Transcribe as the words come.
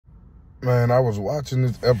Man, I was watching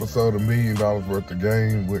this episode of $1 Million Worth of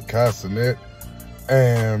Game with Kai Cenat,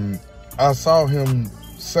 and I saw him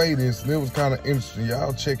say this, and it was kind of interesting.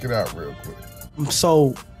 Y'all check it out real quick.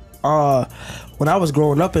 So, when I was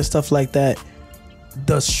growing up and stuff like that,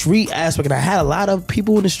 the street aspect, and I had a lot of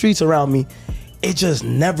people in the streets around me, it just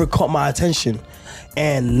never caught my attention.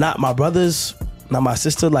 And not my brothers, not my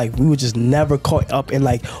sister, like we were just never caught up in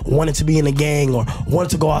like wanting to be in a gang or wanting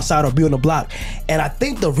to go outside or be on the block. And I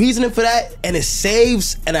think the reasoning for that, and it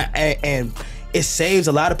saves, and it saves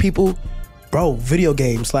a lot of people, bro, video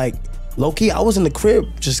games. Like, low-key, I was in the crib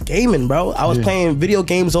just gaming, bro. I was playing video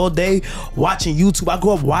games all day, watching YouTube. I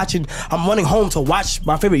grew up watching, I'm running home to watch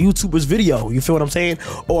my favorite YouTuber's video. You feel what I'm saying?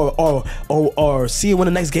 Or seeing when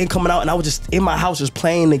the next game coming out, and I was just in my house just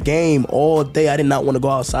playing the game all day. I did not want to go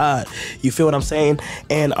outside. You feel what I'm saying?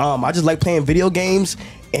 And I just like playing video games,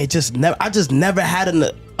 and I just never had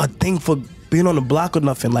a thing for being on the block or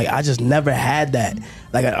nothing. Like, I just never had that,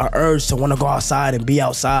 like an urge to want to go outside and be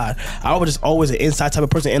outside. I was just always an inside type of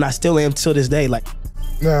person, and I still am till this day. Like,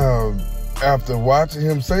 now, after watching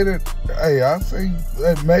him say that, hey, I say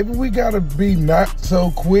that maybe we gotta be not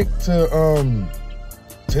so quick to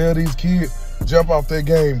tell these kids, jump off that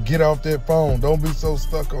game, get off that phone, don't be so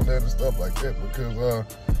stuck on that and stuff like that. Because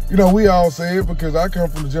you know, we all say it, because I come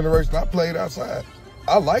from the generation, I played outside.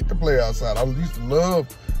 I like to play outside. I used to love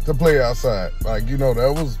to play outside. Like, you know,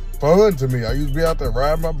 that was fun to me. I used to be out there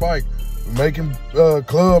riding my bike, making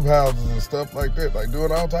clubhouses and stuff like that, like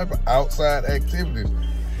doing all type of outside activities.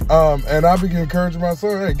 And I began encouraging my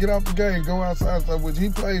son, hey, get off the game, go outside and stuff, which he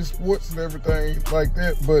plays sports and everything like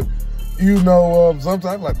that. But, you know,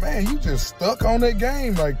 sometimes like, man, you just stuck on that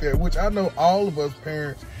game like that, which I know all of us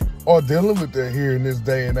parents are dealing with that here in this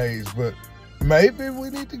day and age. But maybe we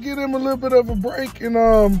need to give him a little bit of a break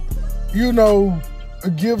and, you know,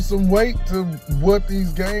 give some weight to what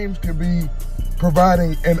these games could be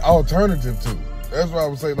providing an alternative to. That's what I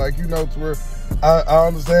would say. Like, you know, to where I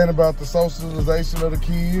understand about the socialization of the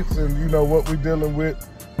kids and, you know, what we're dealing with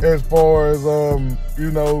as far as, you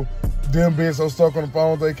know, them being so stuck on the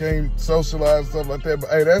phones they can't socialize and stuff like that. But,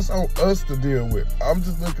 hey, that's on us to deal with. I'm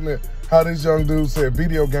just looking at how this young dude said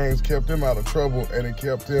video games kept him out of trouble, and it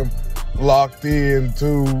kept him locked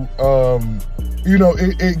into, you know,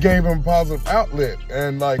 it gave him a positive outlet.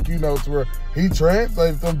 And, like, you know, to where he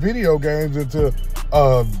translated some video games into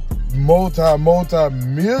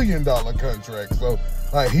multi-million-dollar contracts. So,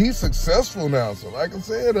 like, he's successful now. So, like I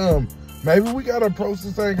said, maybe we got to approach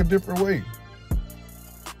this thing a different way.